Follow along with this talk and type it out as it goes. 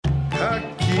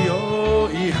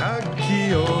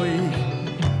よい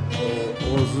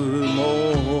お相撲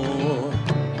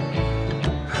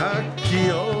はっき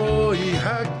よい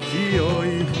はっきよい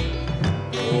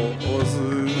お相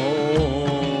撲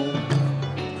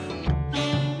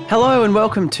Hello and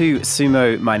welcome to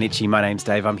Sumo Mainichi. My name's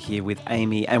Dave. I'm here with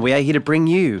Amy and we are here to bring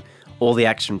you all the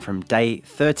action from day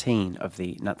 13 of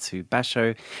the Natsu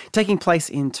basho, taking place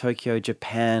in Tokyo,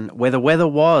 Japan, where the weather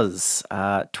was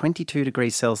 22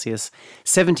 degrees Celsius,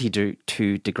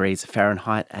 72 degrees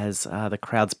Fahrenheit as the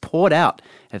crowds poured out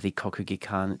of the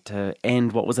Kokugikan to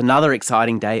end what was another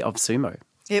exciting day of sumo.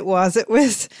 It was. It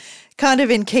was kind of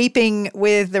in keeping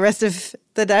with the rest of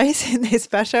the days in this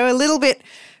basho, a little bit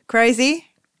crazy.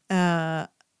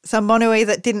 Some monoi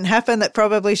that didn't happen that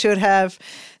probably should have,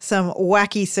 some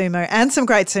wacky sumo and some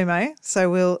great sumo. So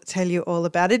we'll tell you all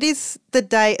about it. It is the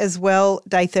day as well,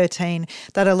 day 13,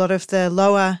 that a lot of the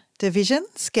lower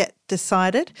divisions get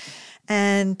decided.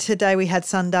 And today we had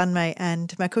Sandanmei and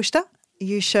Makushita.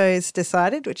 Yushos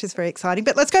decided, which is very exciting.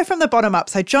 But let's go from the bottom up.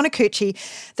 So Jonakuchi,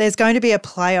 there's going to be a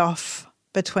playoff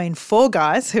between four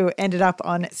guys who ended up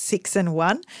on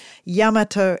 6-1,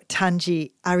 Yamato,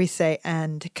 Tanji, Arise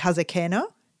and Kazakeno.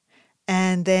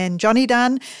 And then Johnny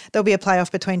Dan, there'll be a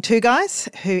playoff between two guys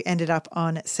who ended up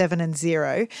on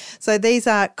 7-0. So these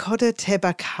are Kodo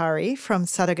Tebakari from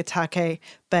Sadagatake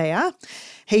Beya.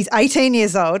 He's 18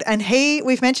 years old and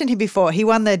we've mentioned him before, he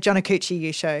won the Jonakuchi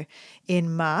Yusho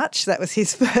in March. That was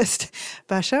his first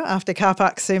basho after Car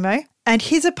Park Sumo. And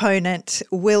his opponent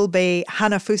will be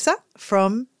Hanafusa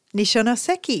from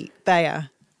Nishonoseki Beya.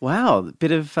 Wow, a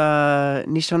bit of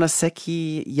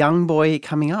Nishonoseki young boy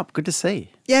coming up. Good to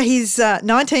see. Yeah, he's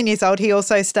 19 years old. He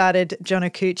also started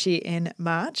Jonakuchi in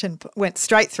March and went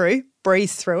straight through,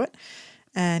 breezed through it,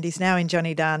 and he's now in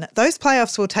Johnny Dan. Those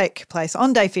playoffs will take place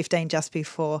on day 15 just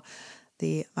before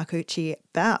the Makuchi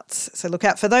bouts. So look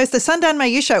out for those. The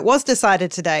Sandanmei Yusho was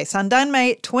decided today.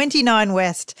 Sandanmei 29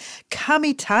 West,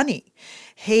 Kamitani.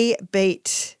 He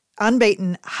beat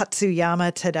unbeaten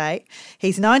Hatsuyama today.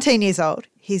 He's 19 years old.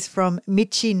 He's from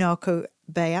Michinoku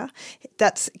Beya.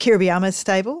 That's Kiribiyama's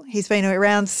stable. He's been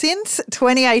around since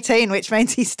 2018, which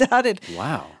means he started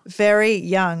very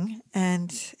young,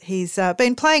 and he's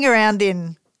been playing around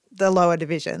in the lower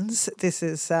divisions. This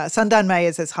is Sandanmei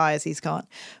is as high as he's gone,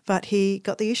 but he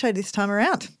got the Yusho this time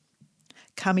around.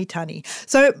 Kamitani.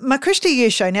 So Makushita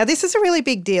Yusho. Now this is a really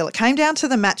big deal. It came down to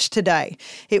the match today.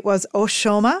 It was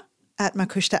Oshoma at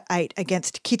Makushita 8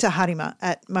 against Kitaharima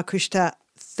at Makushita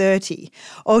 30.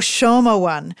 Oshoma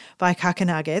won by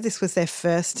Kakanage. This was their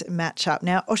first matchup.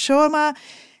 Now, Oshoma,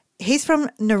 he's from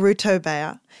Naruto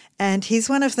Beya, and he's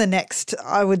one of the next,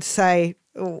 I would say,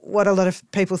 what a lot of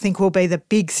people think will be the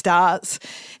big stars.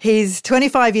 He's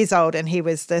 25 years old and he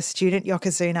was the student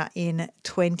Yokozuna in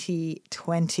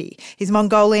 2020. He's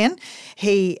Mongolian.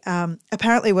 He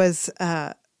apparently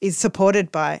is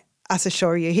supported by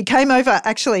Asashoryu. He came over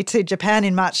actually to Japan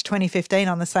in March 2015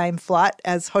 on the same flight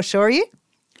as Hoshoryu.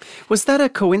 Was that a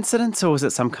coincidence or was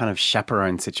it some kind of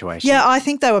chaperone situation? Yeah, I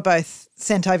think they were both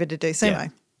sent over to do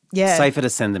sumo. Yeah. Safer to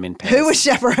send them in pairs. Who was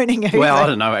chaperoning who? Well, I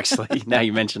don't know actually, now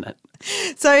you mention it.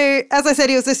 So, as I said,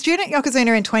 he was a student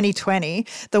Yokozuna in 2020,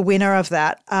 the winner of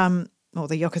that, or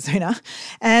the Yokozuna,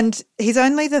 and he's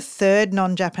only the third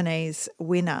non-Japanese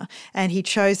winner, and he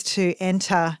chose to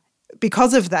enter.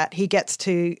 Because of that, he gets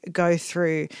to go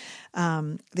through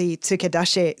the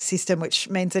Tsukedashi system, which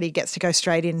means that he gets to go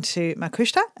straight into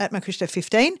Makushita at Makushita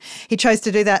 15. He chose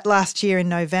to do that last year in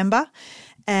November,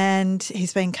 and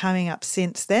he's been coming up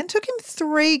since then. Took him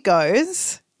 3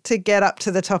 goes to get up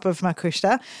to the top of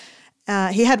Makushita.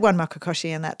 He had one Makukoshi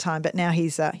in that time, but now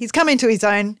he's come into his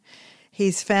own.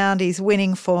 He's found his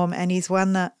winning form, and he's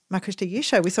won the Makushita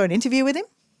Yusho. We saw an interview with him.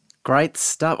 Great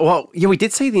stuff. Well, yeah, we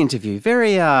did see the interview.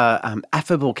 Very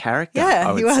affable character,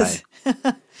 I would say.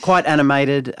 Quite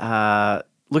animated.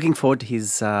 Looking forward to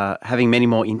his having many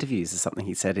more interviews is something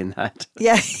he said in that.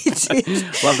 Yeah, he did.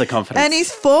 Love the confidence. And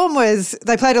his form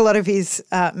they played a lot of his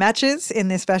matches in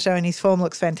this basho and his form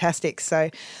looks fantastic. So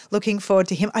looking forward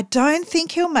to him. I don't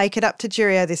think he'll make it up to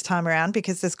Juryo this time around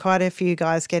because there's quite a few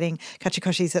guys getting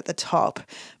kachikoshis at the top.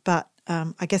 But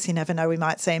I guess you never know, we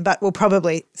might see him, but we'll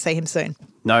probably see him soon.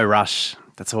 No rush.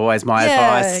 That's always my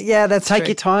advice. Yeah, that's Take true.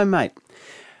 your time, mate.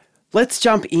 Let's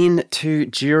jump into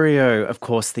Juryo. Of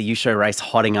course, the Yusho race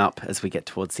hotting up as we get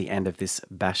towards the end of this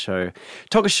basho.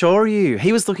 Togashoryu,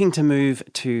 he was looking to move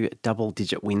to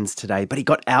double-digit wins today, but he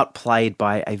got outplayed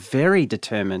by a very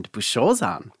determined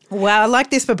Bushozan. Wow, I like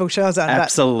this for Bushozan.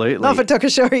 Absolutely. Not for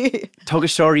Togashoryu.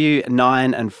 Togashoryu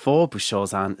 9-4,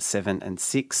 Bushozan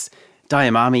 7-6.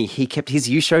 Dayamami, he kept his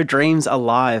Yusho dreams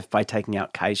alive by taking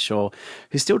out Keisho,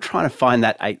 who's still trying to find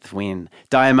that 8th win.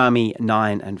 Dayamami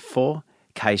 9-4,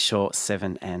 Keisho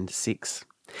 7-6.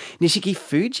 Nishiki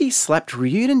Fuji slapped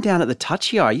Ryuden down at the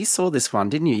Tachiai. You saw this one,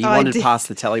 didn't you? You wandered past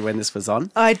the telly when this was on.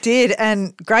 I did,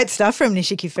 and great stuff from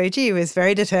Nishiki Fuji. He was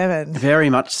very determined. Very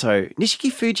much so.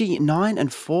 Nishiki Fuji 9-4.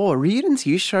 Ryuden's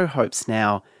Yusho hopes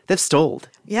now, they've stalled.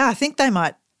 Yeah, I think they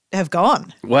might have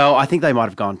gone. Well, I think they might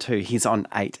have gone too. He's on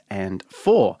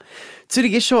 8-4.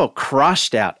 Tsurugisho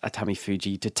crushed out Atami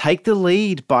Fuji to take the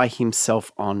lead by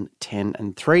himself on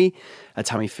 10-3.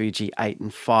 Atami Fuji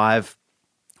 8-5.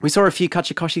 We saw a few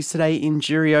kachikoshis today in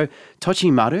Juryo.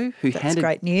 Tochimaru, who That's handed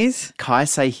great news.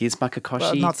 Kaisei his makakoshi.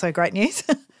 Well, not so great news.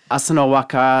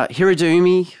 Asanowaka,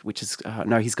 Hirodumi, which is,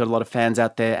 he's got a lot of fans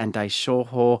out there, and Dei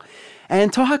Shoho.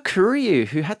 And Toha Kuryu,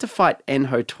 who had to fight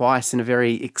Enho twice in a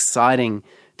very exciting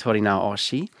Torinao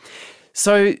Oshi.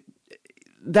 So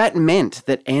that meant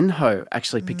that Enho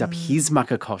actually picked up his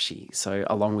makakoshi. So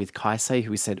along with Kaisei,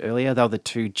 who we said earlier, they were the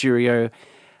two Juryo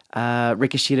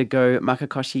Rikishita Go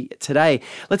Makakoshi today.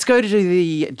 Let's go to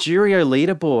the Juryo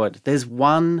leaderboard. There's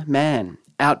one man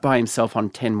out by himself on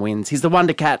 10 wins. He's the one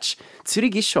to catch,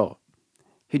 Tsurugisho,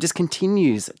 who just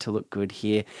continues to look good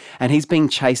here. And he's being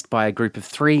chased by a group of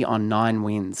 3 on 9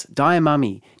 wins.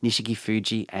 Dayamami, Nishiki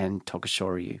Fuji, and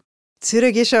Tokushoryu.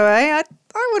 Tsurugisho, I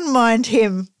wouldn't mind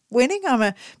him winning. I'm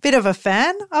a bit of a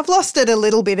fan. I've lost it a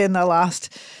little bit in the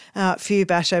last few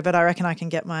basho, but I reckon I can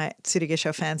get my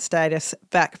Tsurugisho fan status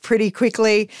back pretty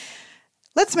quickly.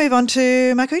 Let's move on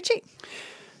to Makuuchi.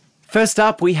 First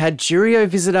up, we had Juryo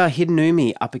visitor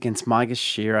Hidenumi up against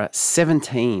Maegashira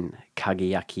 17,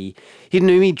 Kageyaki.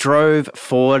 Hidenumi drove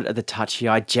forward at the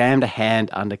Tachiai, jammed a hand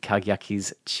under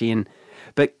Kageyaki's chin,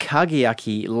 but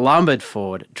Kageyaki lumbered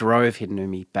forward, drove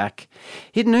Hidenumi back.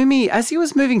 Hidenumi, as he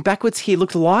was moving backwards here,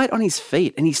 looked light on his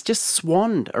feet, and he's just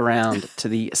swanned around to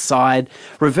the side,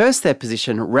 reversed their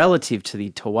position relative to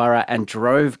the Tawara, and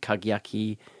drove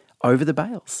Kageyaki over the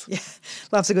bales. Yeah,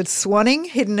 loves a good swanning,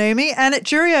 Hidenumi. And at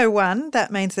Juryo 1, that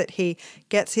means that he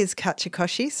gets his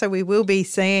kachikoshi. So we will be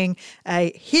seeing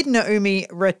a Hidenumi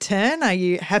return. Are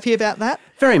you happy about that?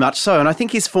 Very much so. And I think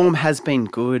his form has been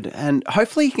good. And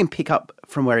hopefully he can pick up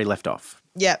from where he left off.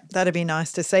 Yeah, that'd be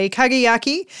nice to see.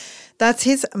 Kageyaki, that's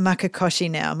his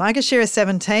makakoshi now. Maegashira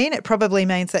 17, it probably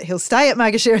means that he'll stay at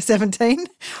Maegashira 17.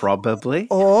 Probably.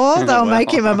 Or they'll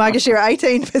make him a Maegashira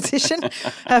 18 position.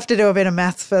 Have to do a bit of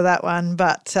maths for that one.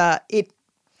 But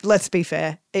let's be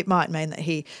fair, it might mean that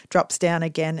he drops down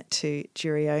again to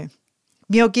Juryo.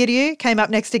 Myogiryu came up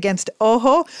next against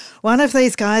Oho. One of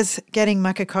these guys getting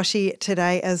makakoshi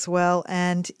today as well,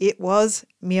 and it was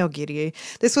Myogiryu.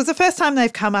 This was the first time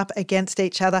they've come up against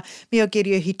each other.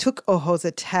 Myogiryu, he took Oho's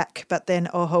attack, but then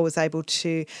Oho was able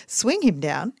to swing him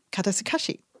down,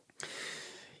 Katasakashi.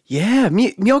 Yeah,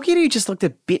 Myogiryu just looked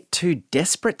a bit too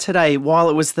desperate today, while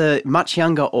it was the much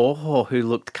younger Oho who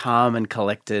looked calm and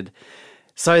collected.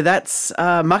 So that's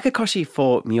makakoshi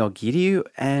for Myogiryu,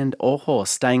 and Oho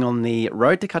staying on the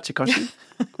road to kachikoshi.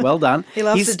 Well done. He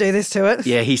loves to do this to it.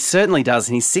 Yeah, he certainly does.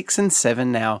 And he's 6-7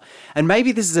 now. And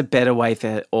maybe this is a better way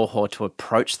for Oho to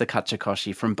approach the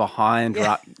kachikoshi from behind.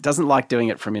 Yeah. Doesn't like doing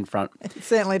it from in front. It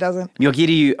certainly doesn't.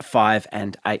 Myogiryu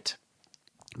 5-8.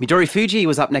 Midori Fuji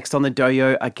was up next on the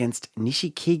doyo against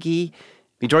Nishikigi.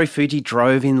 Midori Fuji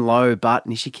drove in low, but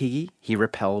Nishikigi, he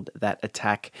repelled that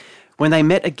attack. When they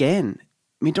met again,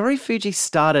 Midori Fuji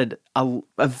started a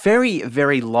very,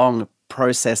 very long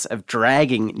process of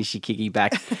dragging Nishikigi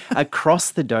back across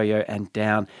the doyo and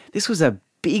down. This was a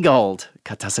big old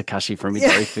katasakashi from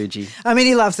Midori Fuji. I mean,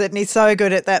 he loves it and he's so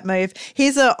good at that move.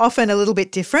 His are often a little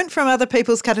bit different from other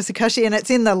people's katasakashi, and it's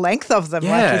in the length of them,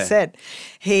 like you said.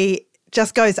 He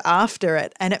just goes after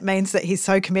it, and it means that he's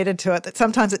so committed to it that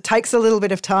sometimes it takes a little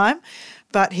bit of time,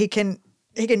 but he can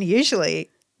usually,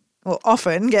 or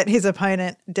often, get his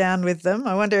opponent down with them.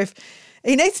 I wonder if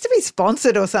he needs to be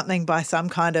sponsored or something by some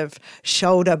kind of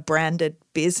shoulder branded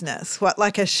business. What,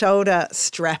 like a shoulder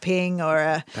strapping or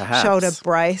a shoulder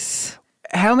brace?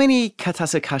 How many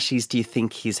katasakashis do you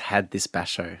think he's had this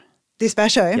basho? This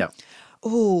basho? Yeah.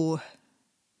 Ooh,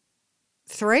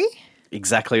 3?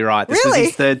 Exactly right. This Really? was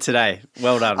his third today.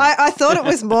 Well done. I thought it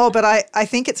was more, but I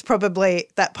think it's probably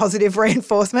that positive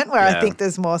reinforcement where I think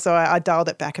there's more, so I dialed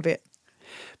it back a bit.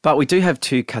 But we do have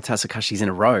 2 katasakashis in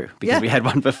a row because we had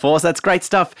one before, so that's great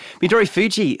stuff. Midori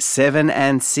Fuji,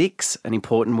 7-6, an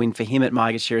important win for him at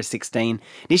Maegashira 16.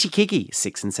 Nishikigi,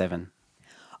 6-7.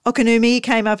 Okanumi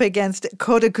came up against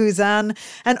Kodakuzan.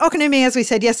 And Okanumi, as we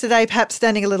said yesterday, perhaps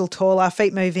standing a little taller,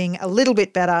 feet moving a little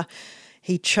bit better.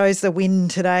 He chose the win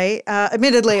today.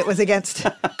 Admittedly, it was against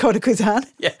Kotokuzan.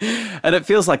 Yeah, and it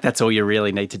feels like that's all you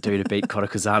really need to do to beat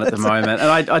Kotokuzan at the moment.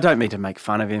 And I don't mean to make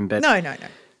fun of him, but... No.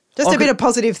 Just a bit of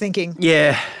positive thinking.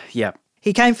 Yeah.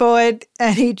 He came forward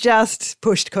and he just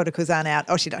pushed Kotokuzan out.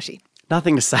 Oshidashi.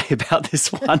 Nothing to say about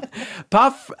this one.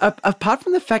 apart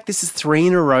from the fact this is 3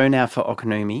 in a row now for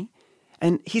Okanumi,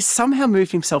 and he's somehow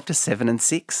moved himself to 7 and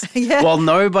 6 while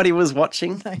nobody was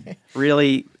watching,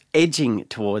 really edging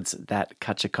towards that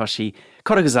Kachikoshi.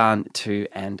 Kotokuzan 2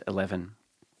 and 11.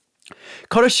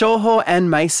 Kotoshoho and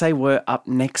Meisei were up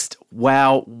next.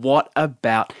 Wow, what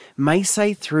about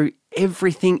Meisei threw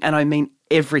everything, and I mean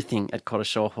everything, at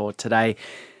Kotoshoho today.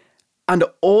 Under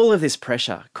all of this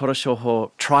pressure,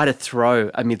 Kotoshoho tried to throw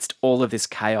amidst all of this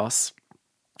chaos,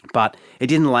 but it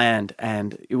didn't land,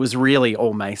 and it was really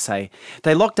all Meisei.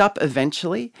 They locked up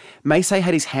eventually. Meisei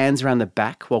had his hands around the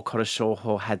back while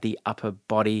Kotoshoho had the upper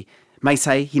body.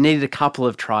 Meisei, he needed a couple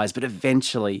of tries, but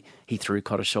eventually he threw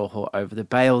Kotoshoho over the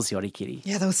bales, Yorikiri.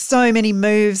 Yeah, there were so many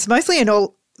moves, mostly in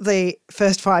all the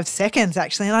first 5 seconds,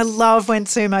 actually. And I love when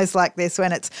sumo's like this,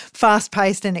 when it's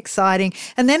fast-paced and exciting.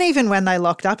 And then even when they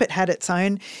locked up, it had its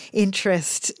own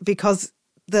interest because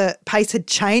the pace had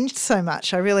changed so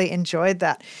much. I really enjoyed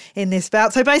that in this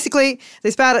bout. So basically,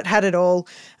 this bout, it had it all.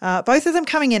 Both of them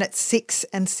coming in at 6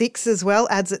 and 6 as well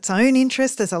adds its own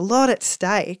interest. There's a lot at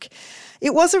stake.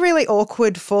 It was a really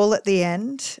awkward fall at the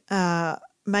end.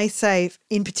 Meisei,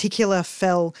 in particular,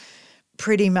 fell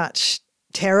pretty much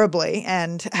terribly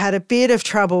and had a bit of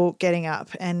trouble getting up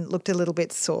and looked a little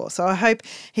bit sore. So I hope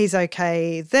he's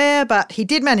okay there, but he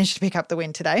did manage to pick up the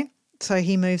win today. So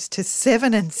he moves to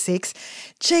 7 and 6.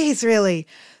 He's really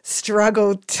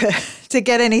struggled to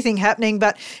get anything happening,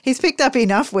 but he's picked up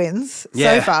enough wins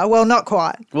so far. Well, not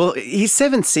quite. Well, he's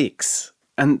 7-6,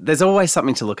 and there's always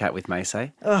something to look at with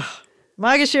Meisei.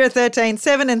 Maegashira 13,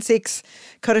 7 and 6.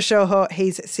 Kotoshoho,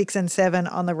 he's 6 and 7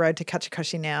 on the road to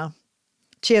Kachikoshi now.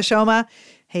 Chiyoshoma,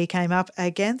 he came up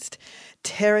against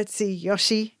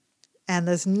Terutsuyoshi, and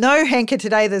there's no henka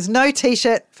today. There's no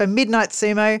T-shirt for Midnight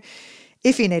Sumo.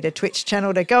 If you need a Twitch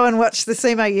channel to go and watch the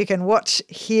sumo, you can watch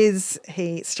his.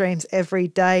 He streams every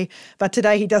day, but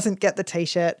today he doesn't get the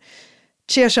T-shirt.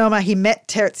 Chiyoshoma, he met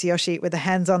Terutsuyoshi with the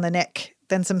hands on the neck,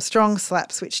 then some strong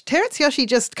slaps, which Terutsuyoshi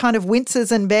just kind of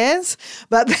winces and bears,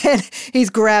 but then he's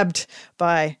grabbed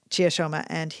by Chiyoshoma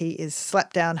and he is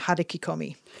slapped down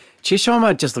Harakikomi.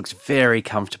 Chiyoshoma just looks very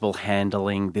comfortable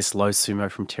handling this low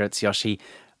sumo from Terutsuyoshi.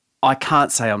 I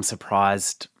can't say I'm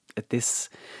surprised at this.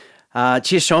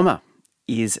 Chiyoshoma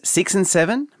is 6 and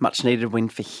 7, much needed win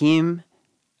for him.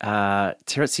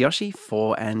 Terutsuyoshi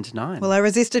 4 and 9. Well, I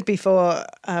resisted before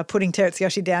putting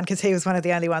Terutsuyoshi down because he was one of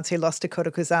the only ones who lost to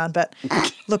Kotokuzan, but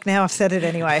look, now I've said it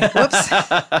anyway. Whoops.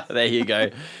 There you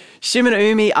go.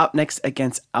 Shimanumi up next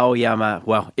against Aoyama.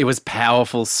 Well, it was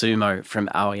powerful sumo from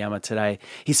Aoyama today.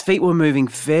 His feet were moving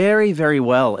very, very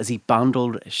well as he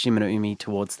bundled Shimanumi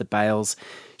towards the bales.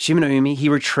 Shimanumi, he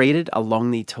retreated along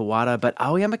the Tawara, but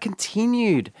Aoyama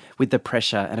continued with the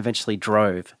pressure and eventually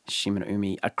drove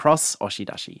Shimanumi across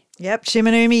Oshidashi. Yep,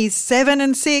 Shimanumi's 7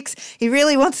 and 6. He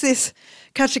really wants this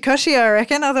Kachikoshi, I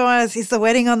reckon. Otherwise, is the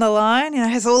wedding on the line?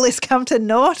 Has all this come to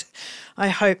naught? I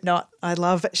hope not. I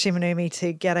love Shimanumi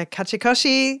to get a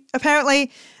Kachikoshi. Apparently,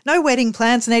 no wedding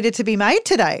plans needed to be made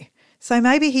today. So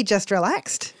maybe he just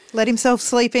relaxed, let himself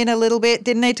sleep in a little bit,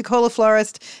 didn't need to call a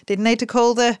florist, didn't need to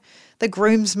call the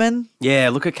groomsman. Yeah,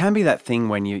 look, it can be that thing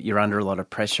when you're under a lot of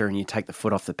pressure and you take the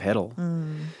foot off the pedal.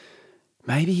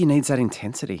 Maybe he needs that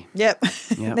intensity. Yep.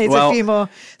 Needs a few more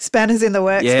spanners in the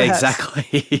works, perhaps.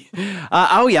 Exactly.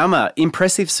 Aoyama,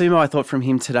 impressive sumo, I thought, from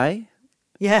him today.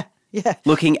 Yeah.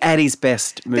 Looking at his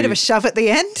best move. Bit of a shove at the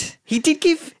end. He did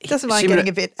give... Doesn't mind getting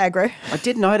a bit aggro. I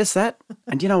did notice that.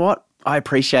 And you know what? I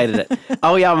appreciated it.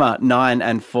 Aoyama 9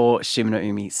 and 4,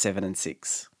 Shimanumi 7 and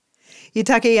 6.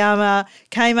 Yutakayama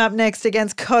came up next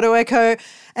against Kotoeko.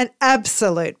 An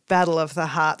absolute battle of the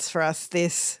hearts for us.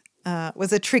 This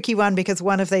was a tricky one because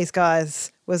one of these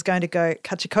guys was going to go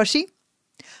Kachikoshi,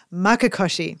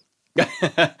 Makakoshi.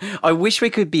 I wish we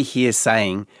could be here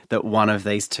saying that one of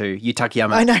these two,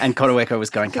 Yutakayama and Kotoeko, was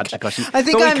going Kachikoshi. I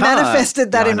think I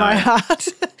manifested that in my heart.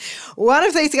 One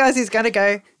of these guys is going to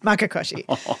go Makakoshi.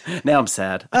 Now I'm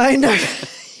sad. I know.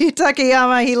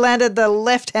 Yutakayama, he landed the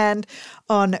left hand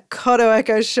on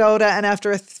Kotoeko's shoulder, and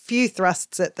after a few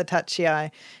thrusts at the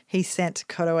tachiai, he sent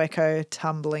Kotoeko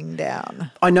tumbling down.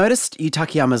 I noticed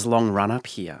Yutakayama's long run up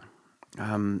here.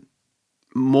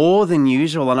 More than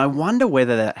usual, and I wonder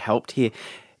whether that helped here.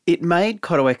 It made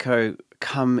Kotoeko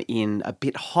come in a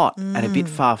bit hot and a bit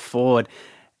far forward,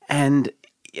 and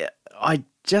I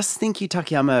just think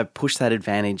Yutakayama pushed that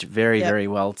advantage very, Yep. very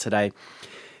well today.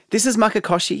 This is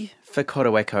Makakoshi for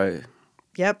Koroweko.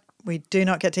 Yep, we do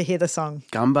not get to hear the song.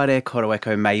 Gambare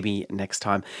Koroweko, maybe next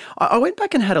time. I went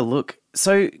back and had a look.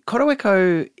 So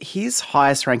Koroweko, his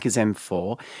highest rank is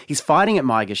M4. He's fighting at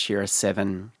Maegashira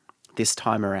 7 this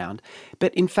time around.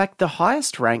 But in fact, the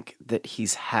highest rank that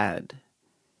he's had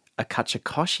a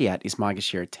Kachikoshi at is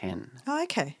Maegashira 10. Oh,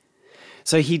 okay.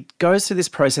 So he goes through this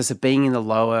process of being in the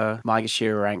lower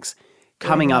Maegashira ranks,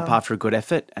 coming up after a good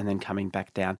effort, and then coming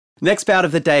back down. Next bout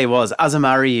of the day was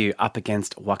Azumaryu up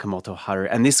against Wakamoto Haru,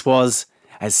 and this was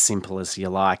as simple as you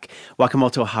like.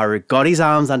 Wakamoto Haru got his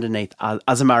arms underneath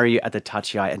Azumaryu at the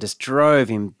tachiai and just drove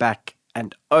him back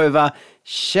and over.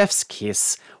 Chef's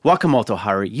kiss. Wakamoto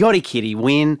Haru, Yorikiri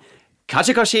win.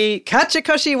 Kachikoshi.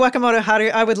 Kachikoshi Wakamoto Haru.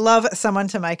 I would love someone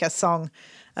to make a song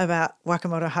about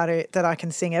Wakamoto Haru that I can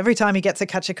sing every time he gets a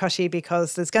Kachikoshi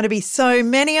because there's going to be so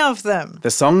many of them. The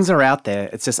songs are out there.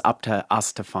 It's just up to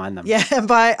us to find them. Yeah, and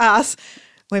by us,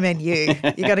 we mean you.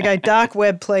 You got to go dark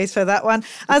web, please, for that one.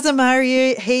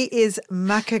 Azumaryu, he is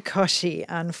Makakoshi,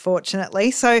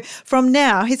 unfortunately. So from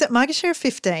now, he's at Maegashira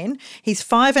 15. He's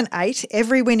 5 and 8.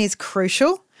 Every win is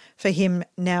crucial for him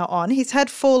now on. He's had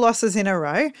 4 losses in a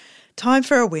row. Time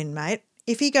for a win, mate.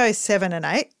 If he goes 7 and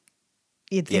 8,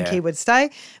 you'd think he would stay.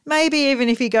 Maybe even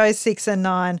if he goes 6 and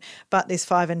 9, but this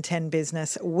 5 and 10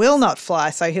 business will not fly,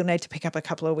 so he'll need to pick up a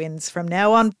couple of wins from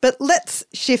now on. But let's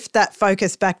shift that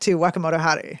focus back to Wakamoto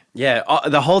Haru. Yeah,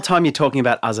 the whole time you're talking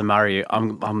about Azumaryu,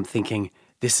 I'm thinking,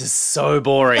 this is so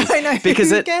boring. I know.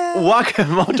 Because at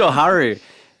Wakamoto Haru,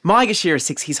 Maegashira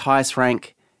 6, his highest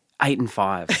rank, 8 and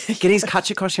 5. Getting his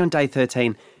Kachikoshi on day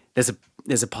 13,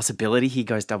 there's a possibility he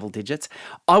goes double digits.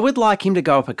 I would like him to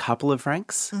go up a couple of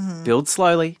ranks, build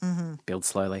slowly, build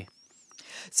slowly.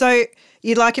 So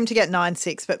you'd like him to get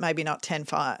 9-6, but maybe not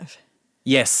 10-5.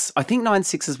 Yes, I think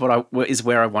 9-6 is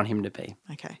where I want him to be.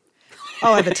 Okay.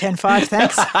 I'll have a 10-5,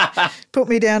 thanks. Put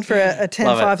me down for a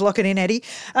 10-5, lock it in, Eddie.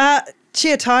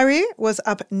 Chiyotairyu was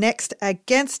up next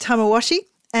against Tamawashi,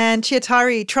 and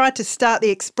Chiyotairyu tried to start the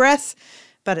express,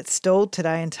 but it stalled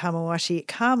today, and Tamawashi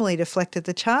calmly deflected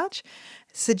the charge,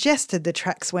 suggested the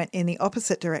tracks went in the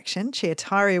opposite direction.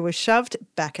 Chiyotairyu was shoved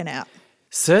back and out.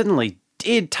 Certainly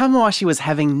did. Tamawashi was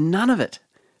having none of it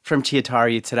from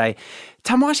Chiyotairyu today.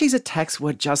 Tamawashi's attacks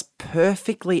were just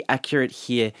perfectly accurate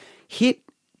here. Hit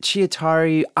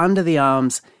Chiyotairyu under the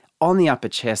arms, on the upper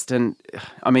chest, and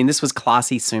I mean, this was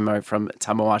classy sumo from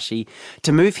Tamawashi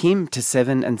to move him to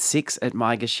 7 and 6 at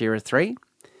Maegashira 3.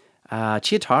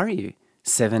 Chiyotairyu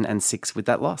 7 and 6 with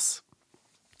that loss.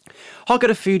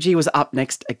 Hokuto Fuji was up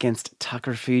next against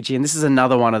Takara Fuji, and this is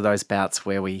another one of those bouts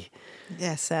where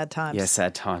Yeah, sad times. Yeah,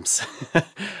 sad times.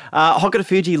 Hokuto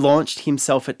Fuji launched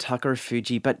himself at Takara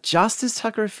Fuji, but just as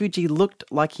Takara Fuji looked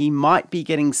like he might be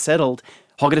getting settled,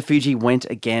 Hokuto Fuji went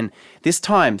again, this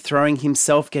time throwing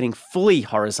himself getting fully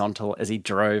horizontal as he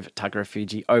drove Takara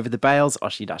Fuji over the bales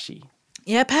Oshidashi.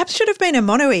 Yeah, perhaps should have been a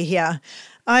mono-e here.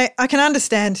 I can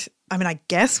understand, I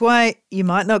guess why you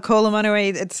might not call a mono-e.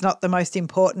 It's not the most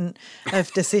important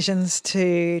of decisions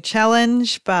to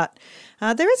challenge, but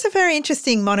there is a very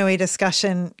interesting mono-e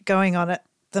discussion going on at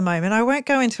the moment. I won't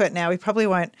go into it now. We probably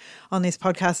won't on this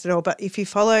podcast at all, but if you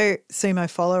follow Sumo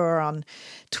Follower on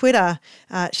Twitter,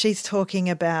 she's talking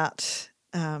about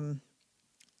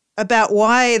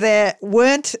why there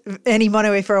weren't any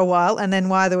mono-e for a while, and then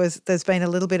why there's been a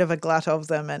little bit of a glut of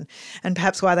them, and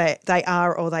perhaps why they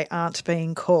are or they aren't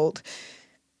being called.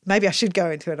 Maybe I should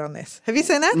go into it on this. Have you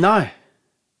seen that? No,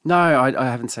 I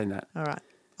haven't seen that. All right.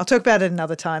 I'll talk about it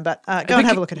another time, but go and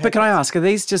have a look at her. But can I ask, are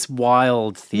these just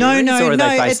wild theories or are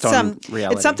they based on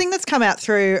reality? It's something that's come out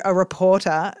through a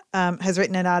reporter has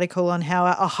written an article on how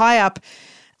a high-up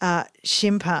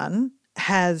shimpan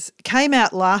came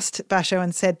out last basho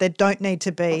and said there don't need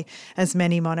to be as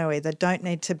many mono-e. There don't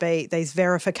need to be these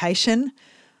verification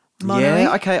mono-e.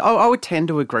 Yeah, okay. I would tend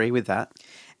to agree with that.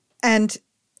 And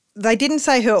they didn't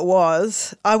say who it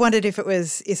was. I wondered if it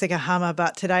was Isagahama,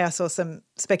 but today I saw some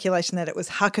speculation that it was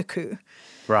Hakaku.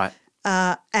 Right.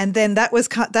 And then that's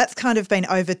kind of been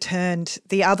overturned.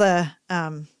 The other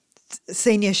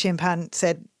senior shimpan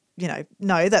said,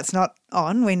 no, that's not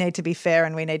on. We need to be fair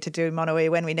and we need to do mono-e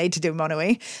when we need to do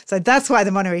mono-e. So that's why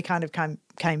the mono-e kind of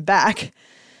came back.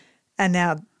 And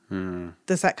now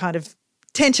there's that kind of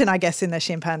tension, I guess, in the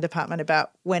shimpan department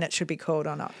about when it should be called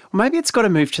or not. Maybe it's got to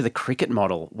move to the cricket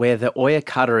model where the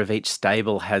oyakata of each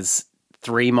stable has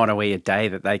 3 mono-e a day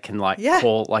that they can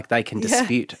call, they can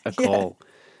dispute a call.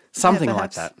 Something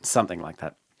like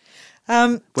that.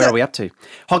 Where are we up to?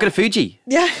 Hokuto Fuji.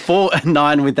 4 and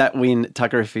 9 with that win.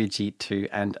 Takara Fuji 2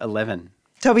 and 11.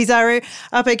 Tobizaru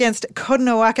up against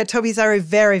Kodonowaka. Tobizaru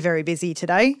very, very busy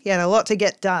today. He had a lot to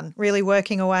get done, really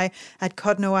working away at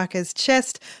Kodonowaka's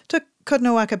chest, took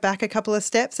Kodonowaka back a couple of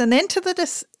steps, and then to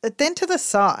the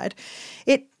side.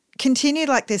 It continued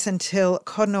like this until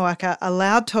Kodonowaka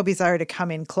allowed Tobizaru to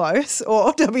come in close,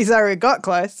 or Tobizaru got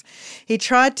close. He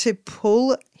tried to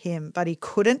pull him, but he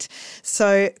couldn't.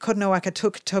 So Kodonowaka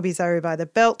took Tobizaru by the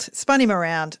belt, spun him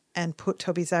around, and put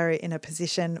Tobizaru in a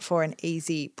position for an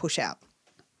easy push-out.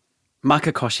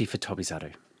 Makakoshi for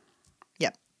Tobizaru.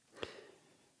 Yep.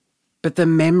 But the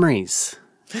memories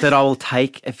that I will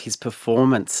take of his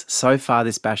performance so far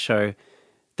this basho,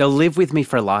 they'll live with me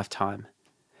for a lifetime.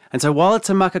 And so while it's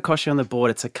a Makakoshi on the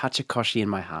board, it's a Kachikoshi in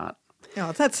my heart.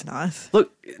 Oh, that's nice.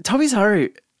 Look,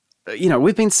 Tobizaru,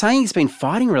 we've been saying he's been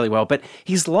fighting really well, but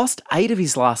he's lost 8 of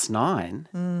his last 9.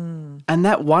 And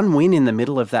that one win in the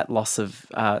middle of that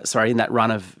in that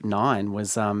run of 9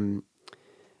 was a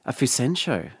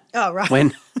Fusensho. Oh, right.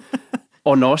 When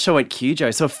Onosho went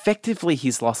Kyujo. So effectively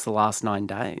he's lost the last 9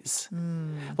 days.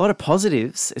 A lot of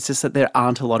positives. It's just that there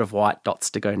aren't a lot of white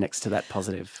dots to go next to that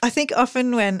positive. I think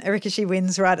often when Rikishi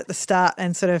wins right at the start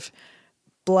and sort of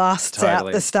blasts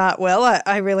out the start well,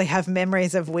 I really have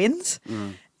memories of wins.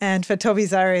 And for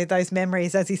Tobizaru, those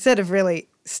memories, as he said, have really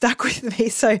stuck with me.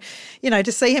 So,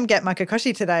 to see him get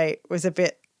Makakoshi today was a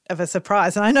bit of a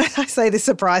surprise. And I know I say this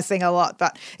surprise thing a lot,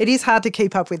 but it is hard to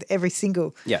keep up with every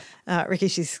single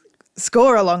Rikishi's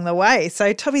score along the way.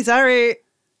 So Tobizaru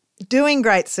doing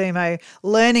great sumo,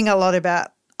 learning a lot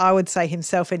about, I would say,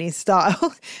 himself and his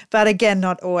style, but again,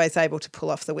 not always able to pull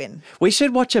off the win. We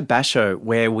should watch a basho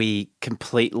where we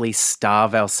completely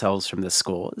starve ourselves from the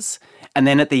scores and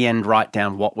then at the end write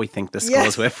down what we think the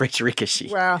scores were for each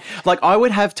Rikishi. Wow. Like I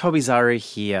would have Tobizaru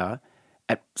here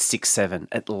at 6-7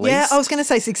 at least. Yeah, I was going to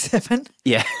say 6-7.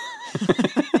 Yeah.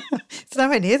 It's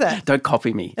nowhere near that. Don't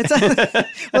copy me.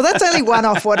 Well, that's only one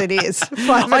off what it is.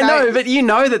 5 I know, but you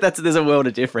know there's a world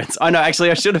of difference. I know,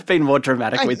 actually, I should have been more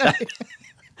dramatic with that.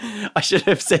 I should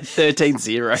have said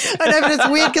 13-0. I know, but it's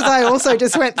weird because I also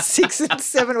just went 6 and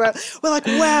 7. We're like,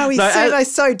 wow,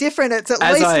 he's so different. It's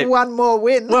at least one more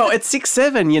win. Well, at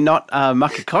 6-7, you're not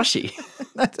Makakoshi.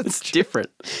 It's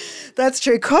different. That's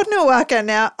true. Kodonowaka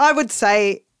now, I would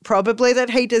say probably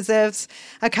that he deserves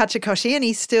a Kachikoshi and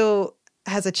he still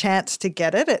has a chance to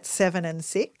get it at 7 and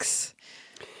 6.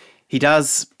 He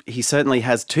does. He certainly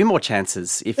has 2 more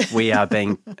chances if we are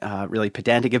being really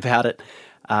pedantic about it.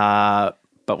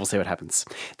 But we'll see what happens.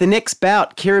 The next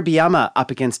bout, Kiribayama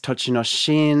up against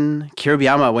Tochinoshin.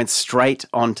 Kiribayama went straight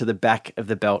onto the back of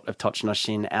the belt of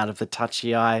Tochinoshin out of the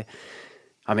tachi-ai.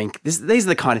 I mean, these are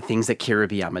the kind of things that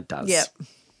Kiribayama does. Yep.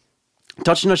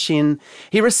 Tochinoshin,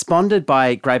 he responded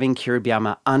by grabbing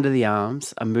Kiribayama under the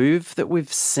arms, a move that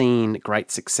we've seen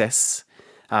great success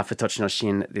for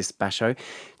Tochinoshin this basho.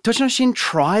 Tochinoshin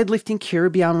tried lifting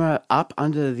Kiribayama up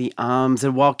under the arms,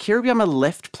 and while Kiribayama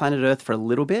left planet Earth for a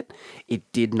little bit, it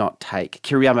did not take.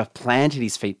 Kiribayama planted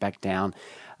his feet back down,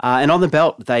 and on the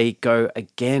belt they go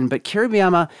again, but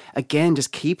Kiribayama, again,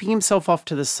 just keeping himself off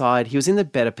to the side, he was in the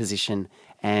better position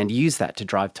and used that to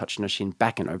drive Tochinoshin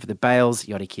back and over the bales,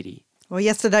 yorikiri. Well,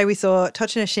 yesterday we saw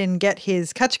Tochinoshin get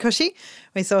his Kachikoshi.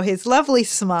 We saw his lovely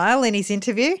smile in his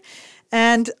interview.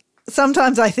 And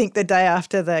sometimes I think the day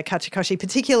after the Kachikoshi,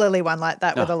 particularly one like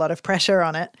that with a lot of pressure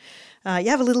on it, you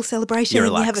have a little celebration,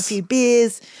 you have a few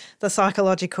beers, the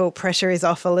psychological pressure is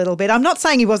off a little bit. I'm not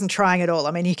saying he wasn't trying at all.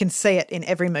 I mean, you can see it in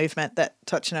every movement that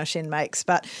Tochinoshin makes.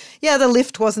 But, yeah, the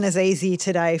lift wasn't as easy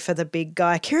today for the big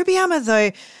guy. Kiribayama,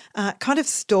 though, kind of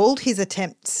stalled his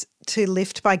attempts to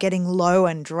lift by getting low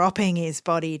and dropping his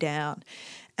body down.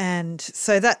 And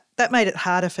so that made it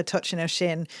harder for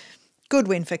Tochinoshin. Good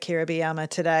win for Kiribayama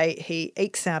today. He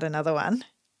ekes out another one.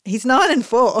 He's 9 and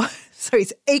 4, so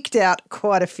he's eked out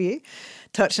quite a few.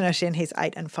 Tochinoshin, he's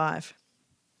 8 and 5.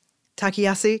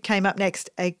 Takayasu came up next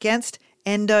against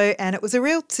Endo, and it was a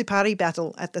real tsupari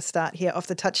battle at the start here off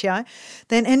the tachi-ai.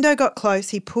 Then Endo got close.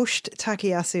 He pushed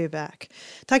Takayasu back.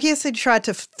 Takayasu tried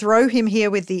to throw him here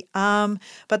with the arm,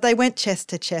 but they went chest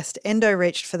to chest. Endo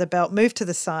reached for the belt, moved to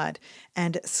the side,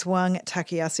 and swung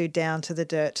Takayasu down to the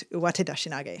dirt, uwate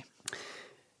dashinage.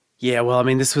 Yeah, well, I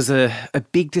mean, this was a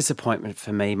big disappointment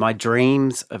for me. My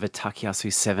dreams of a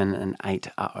Takayasu 7 and 8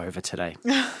 are over today.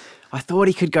 I thought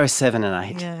he could go 7 and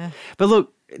 8. Yeah. But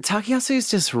look, Takayasu's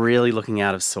just really looking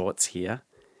out of sorts here.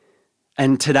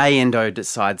 And today Endo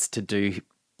decides to do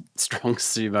strong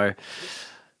sumo.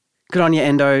 Good on you,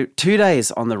 Endo. 2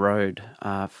 days on the road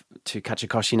to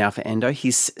Kachikoshi now for Endo.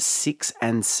 He's 6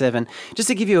 and 7. Just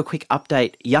to give you a quick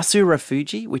update, Yasu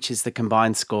Rafuji, which is the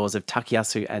combined scores of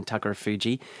Takayasu and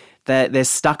Takarafuji, they're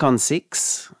stuck on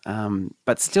 6,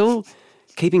 but still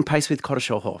keeping pace with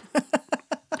Koroshoho,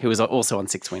 who was also on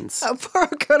 6 wins. Oh, poor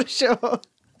Koroshoho.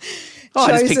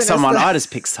 I just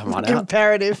picked someone out.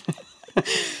 Imperative.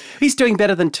 He's doing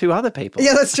better than 2 other people.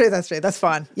 Yeah, that's true. That's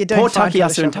fine. You're doing Poor fine.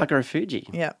 Takeyasu and Takarafuji.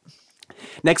 Yeah.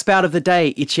 Next bout of the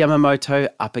day, Ichiyamamoto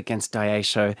up against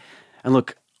Daisho. And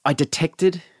look, I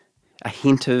detected a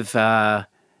hint of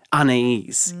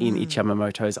unease in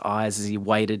Ichiyamamoto's eyes as he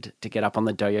waited to get up on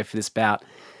the doyo for this bout.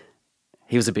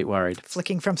 He was a bit worried.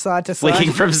 Flicking from side to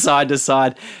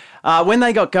side. When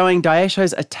they got going,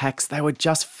 Daisho's attacks, they were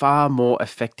just far more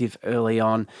effective early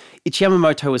on.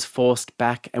 Ichiyamamoto was forced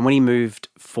back, and when he moved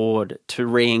forward to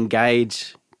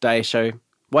re-engage, Daisho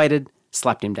waited,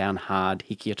 slapped him down hard,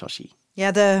 Hikiotoshi.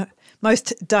 Yeah, the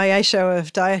most Daisho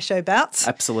of Daisho bouts.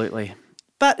 Absolutely.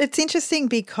 But it's interesting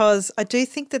because I do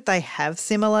think that they have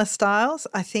similar styles.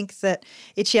 I think that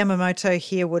Ichiyamamoto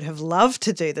here would have loved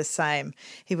to do the same.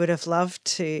 He would have loved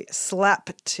to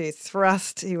slap, to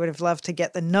thrust. He would have loved to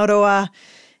get the nodoa,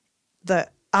 the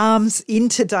arms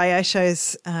into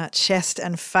Daisho's chest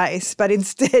and face. But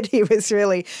instead he was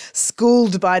really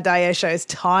schooled by Daisho's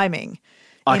timing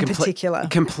in particular. I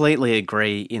completely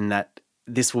agree in that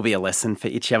this will be a lesson for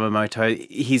Ichiyamamoto.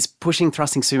 His pushing,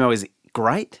 thrusting sumo is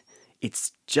great.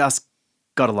 It's just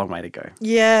got a long way to go.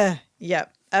 Yeah,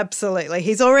 absolutely.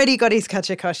 He's already got his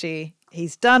kachikoshi.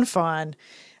 He's done fine.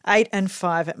 8 and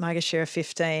 5 at Maegashira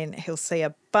 15. He'll see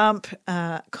a bump.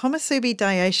 Komusubi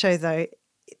Daisho, though,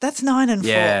 that's 9 and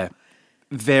 4. Yeah,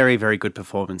 very, very good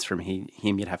performance from him,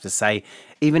 you'd have to say,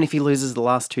 even if he loses the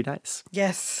last 2 days.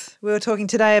 Yes. We were talking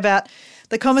today about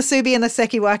the Komusubi and the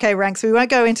Sekiwake ranks. We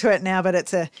won't go into it now, but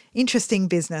it's an interesting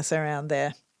business around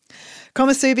there.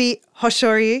 Komusubi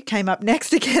Hoshoryu came up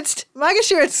next against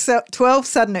Maegashira 12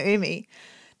 Sadano Umi.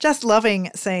 Just loving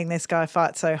seeing this guy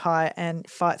fight so high and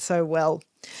fight so well.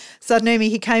 Sadano Umi,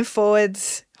 he came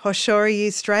forwards.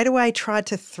 Hoshoryu straight away tried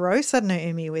to throw Sadano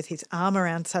Umi with his arm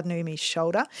around Sadano Umi's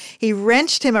shoulder. He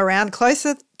wrenched him around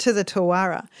closer to the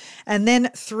Tawara and then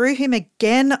threw him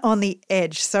again on the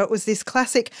edge. So it was this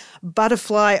classic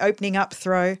butterfly opening up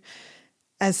throw.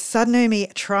 As Sadano Umi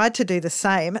tried to do the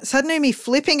same, Sadano Umi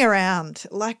flipping around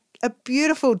like a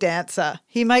beautiful dancer.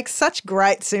 He makes such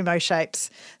great sumo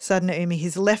shapes, Sadano Umi,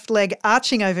 his left leg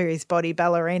arching over his body,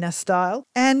 ballerina style.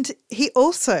 And he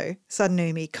also, Sadano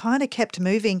Umi, kind of kept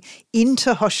moving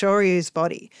into Hoshoryu's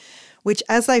body, which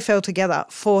as they fell together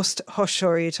forced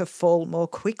Hoshoryu to fall more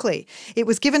quickly. It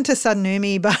was given to Sadano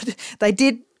Umi, but they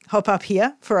did hop up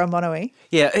here for a mono-e.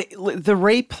 Yeah, the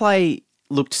replay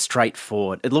looked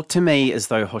straightforward. It looked to me as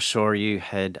though Hoshoryu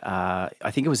had,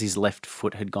 I think it was his left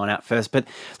foot had gone out first. But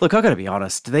look, I've got to be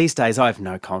honest, these days I have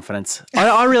no confidence.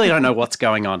 I really don't know what's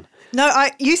going on. No,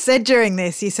 you said during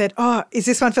this, you said, oh, is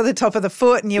this one for the top of the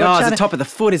foot? And you were is it top of the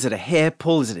foot? Is it a hair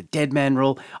pull? Is it a dead man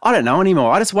rule? I don't know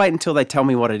anymore. I just wait until they tell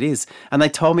me what it is. And they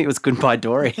told me it was Goodbye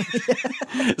Dory.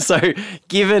 So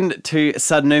given to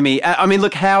Sadano Umi, I mean,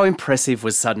 look, how impressive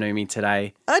was Sadano Umi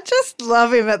today? I just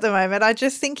love him at the moment. I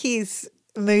just think he's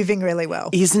moving really well.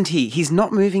 Isn't he? He's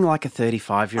not moving like a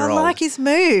 35-year-old. I like his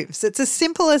moves. It's as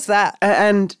simple as that.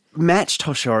 And matched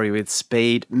Hoshoryu with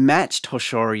speed, matched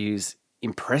Hoshoryu's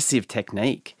impressive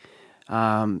technique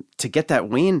to get that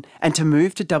win and to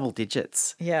move to double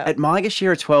digits. Yeah. At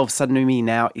Maegashira 12, Sadano Umi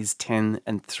now is 10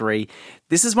 and 3.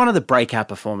 This is one of the breakout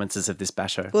performances of this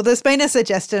basho. Well, there's been a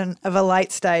suggestion of a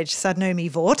late stage Sadano Umi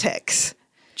vortex.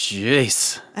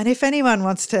 Jeez. And if anyone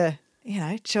wants to,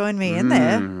 join me in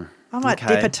there, I might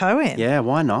dip a toe in. Yeah,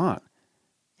 why not?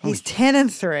 He's 10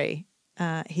 and 3.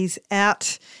 He's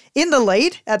out in the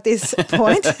lead at this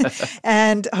point.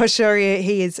 And Hoshoryu,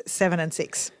 he is 7 and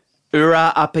 6.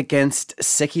 Ura up against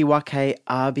Sekiwake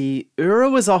Abi. Ura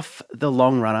was off the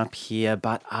long run up here,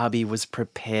 but Abi was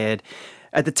prepared.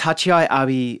 At the tachi-ai,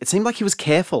 Abi, it seemed like he was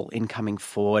careful in coming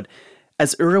forward.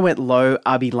 As Ura went low,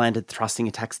 Abi landed thrusting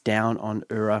attacks down on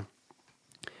Ura.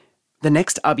 The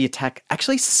next Abi attack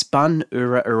actually spun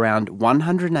Ura around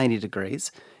 180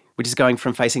 degrees, which is going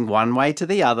from facing one way to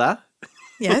the other.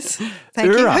 Yes.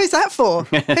 Thank you. Who's that for?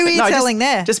 Who are you telling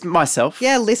there? Just myself.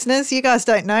 Yeah, listeners, you guys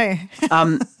don't know.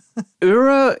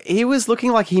 Ura, he was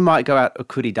looking like he might go out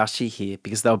okuridashi here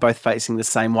because they were both facing the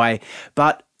same way.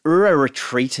 But Ura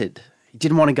retreated. He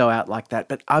didn't want to go out like that.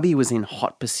 But Abi was in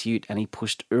hot pursuit and he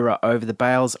pushed Ura over the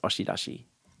bales, oshidashi.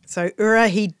 So Ura,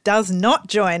 he does not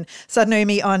join Sadano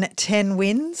Umi on 10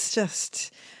 wins,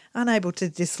 just unable to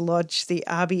dislodge the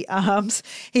Abi arms.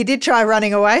 He did try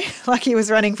running away, like he was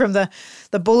running from the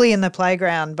bully in the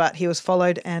playground, but he was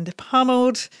followed and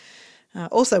pummeled.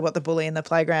 Also what the bully in the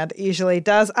playground usually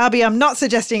does. Abi, I'm not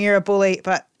suggesting you're a bully,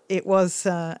 but it was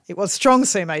strong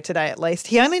sumo today at least.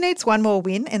 He only needs one more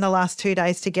win in the last 2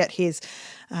 days to get his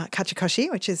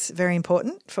Kachikoshi, which is very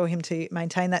important for him to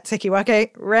maintain that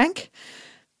Sekiwake rank.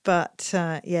 But,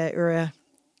 Ura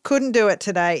couldn't do it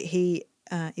today. He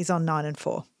is on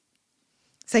 9-4.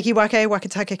 Sekiwake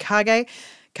Wakataka Kage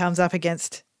comes up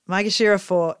against Maegashira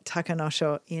for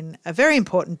Takanosho in a very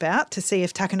important bout to see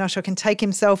if Takanosho can take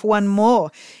himself one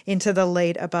more into the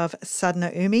lead above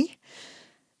Sadna Umi.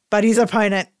 But his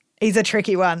opponent, he's a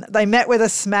tricky one. They met with a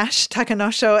smash,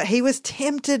 Takanosho. He was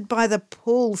tempted by the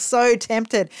pull, so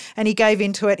tempted, and he gave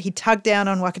into it. He tugged down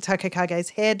on Wakataka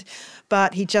Kage's head,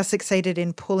 but he just succeeded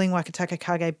in pulling Wakataka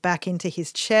Kage back into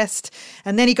his chest.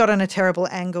 And then he got on a terrible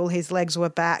angle. His legs were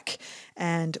back,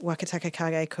 and Wakataka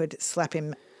Kage could slap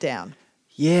him down.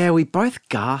 Yeah, we both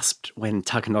gasped when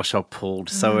Takanosho pulled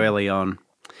so early on.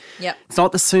 Yep. It's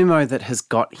not the sumo that has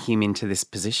got him into this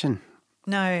position.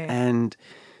 No. And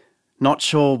not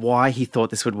sure why he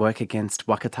thought this would work against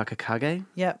Wakataka Kage.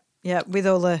 Yep, with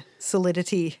all the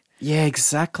solidity. Yeah,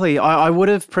 exactly. I would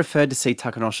have preferred to see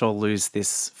Takanosho lose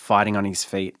this fighting on his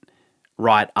feet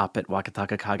right up at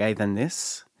Wakataka Kage than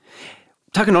this.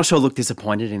 Takanosho looked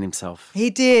disappointed in himself. He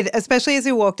did, especially as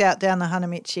he walked out down the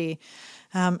Hanamichi.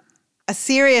 A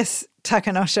serious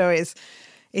Takanosho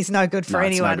is no good for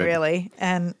anyone, really.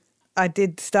 And I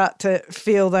did start to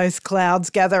feel those clouds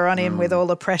gather on him with all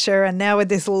the pressure. And now with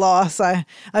this loss, I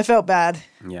felt bad.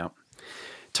 Yeah,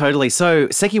 totally. So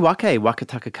Sekiwake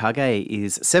Wakataka Kage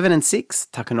is 7-6,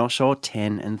 Takanosho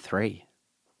 10-3.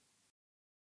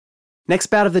 Next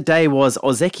bout of the day was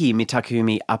Ozeki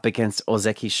Mitakumi up against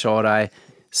Ozeki Shorai.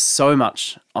 So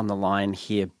much on the line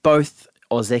here. Both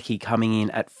Ozeki coming in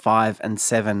at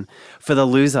 5-7. For the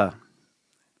loser,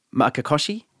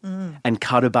 Makakoshi and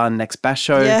Karuban next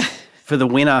basho. Yeah. For the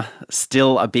winner,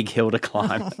 still a big hill to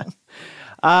climb.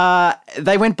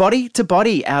 They went body to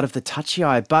body out of the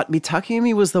tachiai, but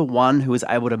Mitakumi was the one who was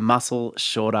able to muscle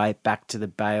Shorai back to the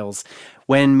bales.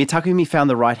 When Mitakumi found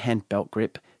the right-hand belt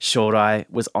grip, Shorai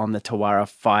was on the Tawara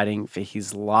fighting for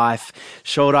his life.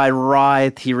 Shorai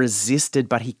writhed, he resisted,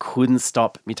 but he couldn't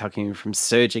stop Mitakumi from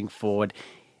surging forward.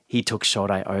 He took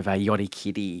Shorai over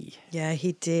Yorikiri. Yeah,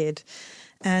 he did.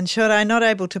 And Shorai not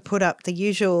able to put up the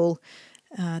usual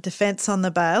defence on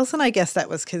the bales, and I guess that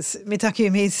was because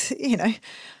Mitakumi's,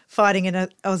 fighting at an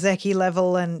Ozeki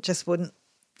level and just wouldn't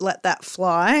let that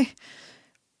fly.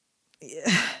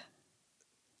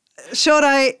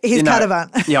 Shorai, he's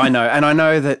Kataban. Yeah, I know. And I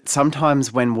know that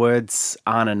sometimes when words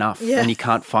aren't enough and you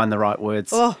can't find the right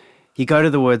words, you go to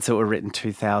the words that were written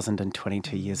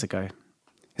 2,022 years ago.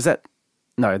 Is that...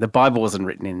 No, the Bible wasn't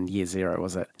written in year 0,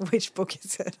 was it? Which book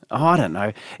is it? Oh, I don't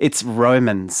know. It's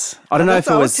Romans. I don't know if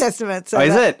it was... Old Testament. So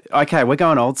is it? Okay, we're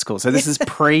going old school. So this is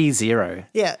pre-0.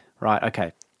 Yeah. Right,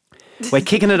 okay. We're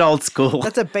kicking it old school.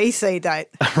 That's a BC date.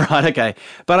 Right, okay.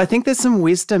 But I think there's some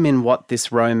wisdom in what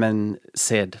this Roman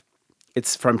said.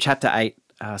 It's from chapter 8,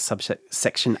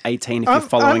 subsection 18, if you're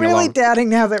following along. I'm really doubting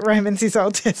now that Romans is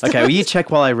Old Testament. Okay, well, you check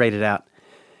while I read it out.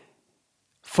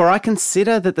 For I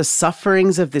consider that the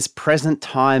sufferings of this present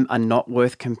time are not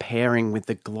worth comparing with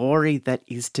the glory that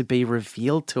is to be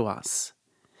revealed to us.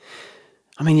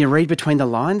 I mean, you read between the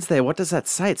lines there. What does that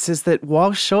say? It says that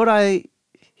while Shorai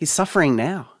is suffering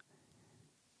now,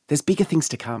 there's bigger things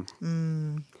to come.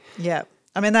 Yeah.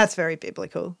 I mean, that's very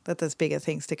biblical, that there's bigger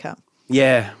things to come.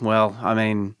 Yeah, well, I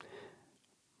mean,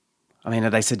 are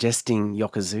they suggesting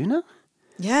Yokozuna?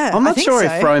 Yeah, I'm not I think sure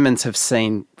so. if Romans have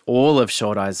seen all of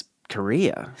Shorai's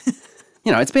career.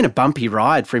 It's been a bumpy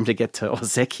ride for him to get to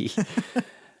Ozeki.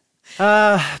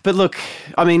 But look,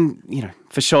 I mean,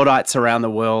 for Shoraites around the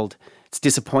world, it's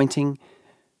disappointing.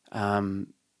 But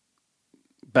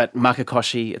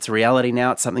Makakoshi, it's a reality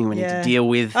now. It's something we need to deal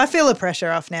with. I feel the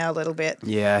pressure off now a little bit.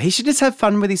 Yeah, he should just have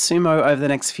fun with his sumo over the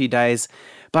next few days.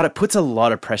 But it puts a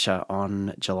lot of pressure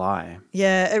on July.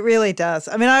 Yeah, it really does.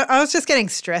 I mean, I was just getting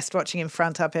stressed watching him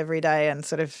front up every day and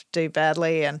sort of do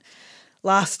badly. And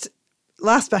last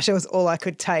basho was all I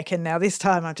could take. And now this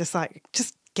time I'm just like,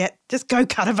 just go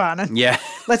Kataban and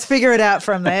let's figure it out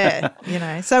from there,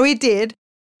 So we did.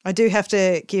 I do have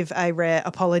to give a rare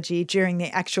apology during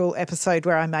the actual episode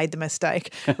where I made the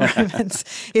mistake. Romans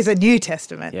is a New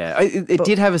Testament. Yeah, it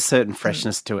did have a certain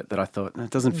freshness to it that I thought, it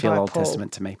doesn't feel Old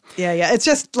Testament to me. Yeah. It's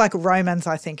just like Romans,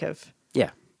 I think of. Yeah,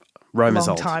 Rome is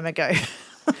long old. Time ago.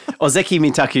 Ozeki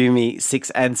Mitakumi,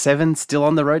 6-7, still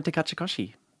on the road to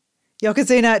Kachikoshi.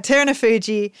 Yokozuna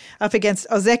Terunofuji up against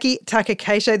Ozeki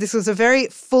Takakeisho. This was a very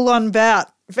full-on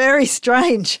bout. Very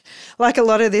strange. Like a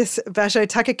lot of this basho,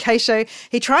 Takakeisho,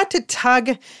 he tried to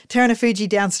tug Terunofuji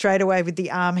down straight away with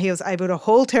the arm. He was able to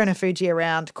haul Terunofuji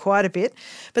around quite a bit.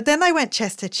 But then they went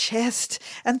chest to chest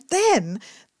and then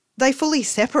they fully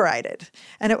separated.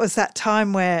 And it was that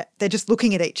time where they're just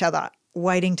looking at each other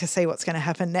waiting to see what's going to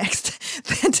happen next.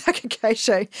 Then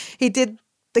Takakeisho, he did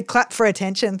the clap for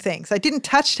attention thing. So didn't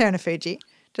touch Terunofuji,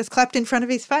 just clapped in front of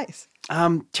his face.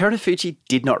 Terunofuji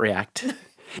did not react.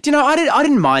 Do you know, I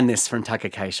didn't mind this from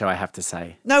Takakeisho, I have to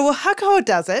say. No, well, Hakuho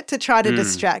does it to try to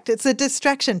distract. It's a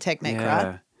distraction technique,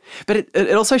 right? But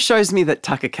it also shows me that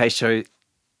Takakeisho,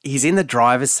 he's in the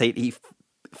driver's seat. He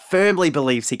firmly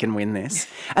believes he can win this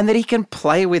and that he can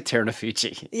play with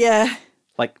Terunofuji. Yeah.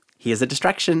 Like, here's a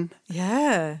distraction.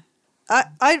 Yeah.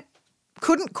 I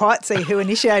couldn't quite see who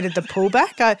initiated the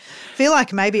pullback. I feel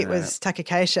like maybe it was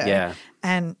Takakeisho. Yeah.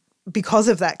 And because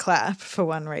of that clap, for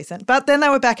one reason. But then they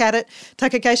were back at it.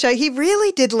 Takakeisho, he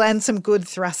really did land some good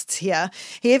thrusts here.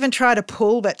 He even tried a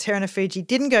pull, but Terunofuji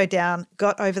didn't go down,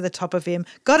 got over the top of him,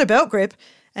 got a belt grip,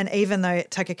 and even though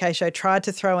Takakeisho tried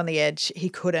to throw on the edge, he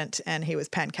couldn't, and he was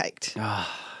pancaked.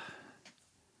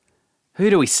 Who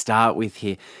do we start with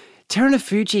here?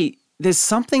 Terunofuji, there's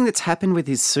something that's happened with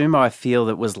his sumo, I feel,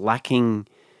 that was lacking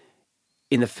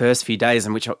in the first few days,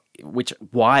 and which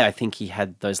why I think he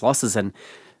had those losses. And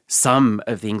some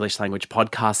of the English language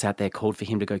podcasts out there called for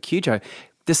him to go Kyujo.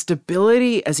 The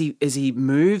stability as he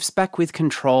moves back with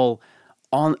control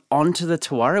onto the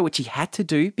Tawara, which he had to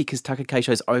do because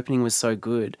Takakeisho's opening was so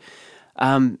good,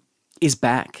 is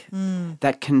back.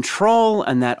 That control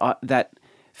and that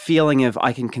feeling of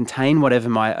I can contain whatever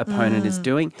my opponent is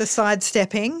doing. The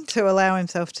sidestepping to allow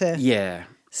himself to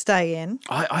stay in.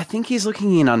 I think he's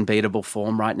looking in unbeatable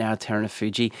form right now,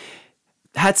 Terunofuji.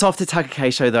 Hats off to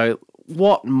Takakeisho, though.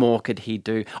 What more could he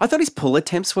do? I thought his pull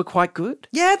attempts were quite good.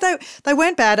 Yeah, they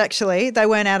weren't bad, actually. They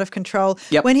weren't out of control.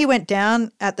 Yep. When he went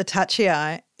down at the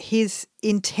tachi, his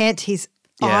intent, his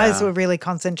eyes were really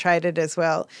concentrated as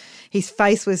well. His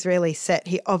face was really set.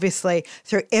 He obviously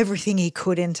threw everything he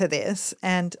could into this,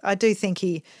 and I do think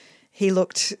he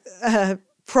looked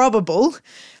probable,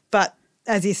 but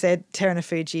as you said,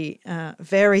 Terunofuji,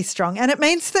 very strong. And it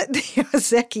means that the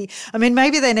Ozeki, I mean,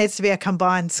 maybe there needs to be a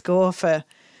combined score for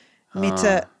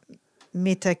Mita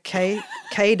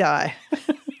Keidai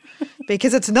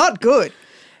because it's not good.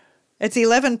 It's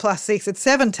 11 plus 6. It's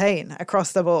 17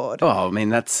 across the board. Oh, I mean,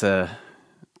 that's a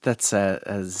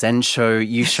Zensho,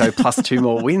 Yusho plus 2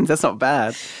 more wins. That's not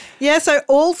bad. Yeah, so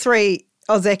all 3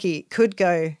 Ozeki could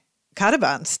go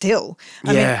Kataban still.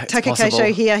 I mean,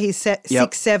 Takakeisho here, he's set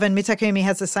 6-7. Mitakumi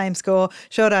has the same score.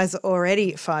 Shodai's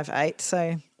already 5-8.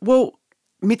 So, well,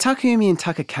 Mitakumi and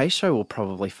Takakeisho will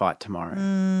probably fight tomorrow.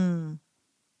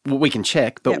 Well, we can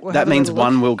check, but we'll that means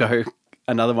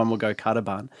another one will go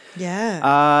Kataban.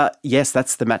 Yeah. Yes,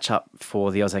 that's the matchup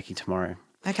for the Ozeki tomorrow.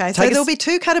 Okay, so there'll be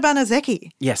 2 Kataban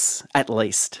Ozeki. Yes, at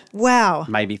least. Wow.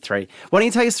 Maybe 3. Why don't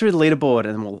you take us through the leaderboard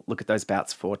and then we'll look at those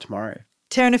bouts for tomorrow.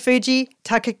 Terunofuji,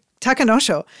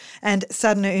 Takanosho and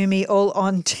Sadanoumi all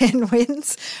on 10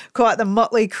 wins. Quite the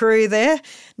motley crew there.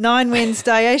 9 wins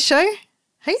Daisho.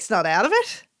 He's not out of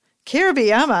it.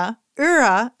 Kiribiyama,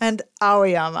 Ura and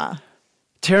Aoyama.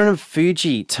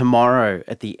 Terunofuji tomorrow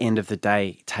at the end of the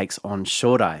day takes on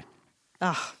Shodai.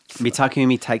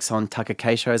 Mitakumi takes on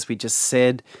Takakeisho, as we just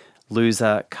said.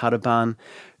 Loser, Kataban.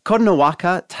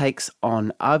 Kotonowaka takes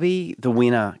on Abi. The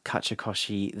winner,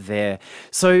 Kachikoshi there.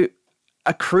 So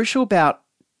a crucial bout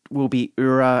will be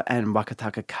Ura and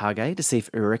Wakataka Kage to see if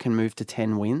Ura can move to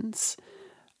 10 wins.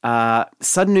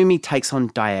 Sadanumi takes on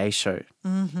Daisho.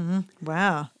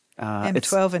 Wow.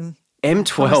 M12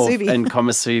 and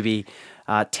Komusubi.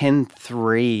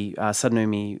 10-3.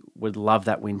 Sadanumi would love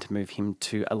that win to move him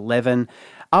to 11.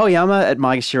 Aoyama at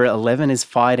Maegashira 11 is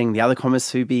fighting the other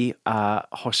Komusubi,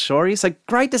 Hoshori. So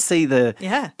great to see the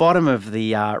bottom of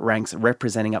the ranks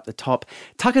representing up the top.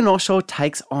 Takanosho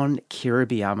takes on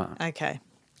Kiribiyama. Okay.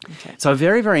 So a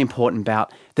very, very important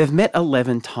bout. They've met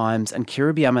 11 times and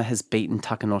Kiribiyama has beaten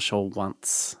Takanosho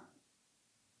once.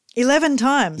 11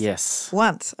 times? Yes.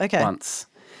 Once. Okay. Once.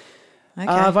 Okay.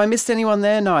 Have I missed anyone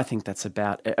there? No, I think that's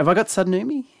about it. Have I got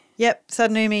Sadanumi? Yep,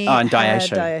 Sadanumi. Oh, and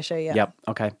Daisho. Daisho, yeah. Yep,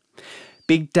 okay.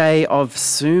 Big day of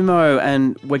sumo,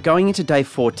 and we're going into day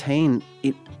 14.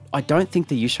 I don't think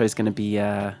the Yusho is going to be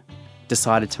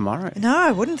decided tomorrow. No,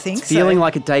 I wouldn't think it's feeling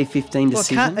like a day 15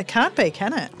 decision. It can't be,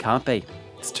 can it? Can't be.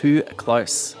 It's too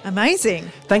close.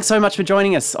 Amazing. Thanks so much for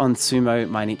joining us on Sumo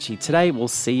Mainichi today. We'll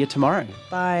see you tomorrow.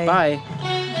 Bye. Bye.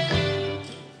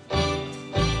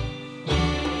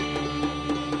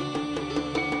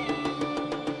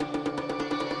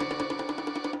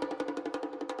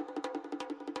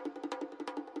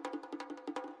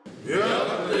 Yeah.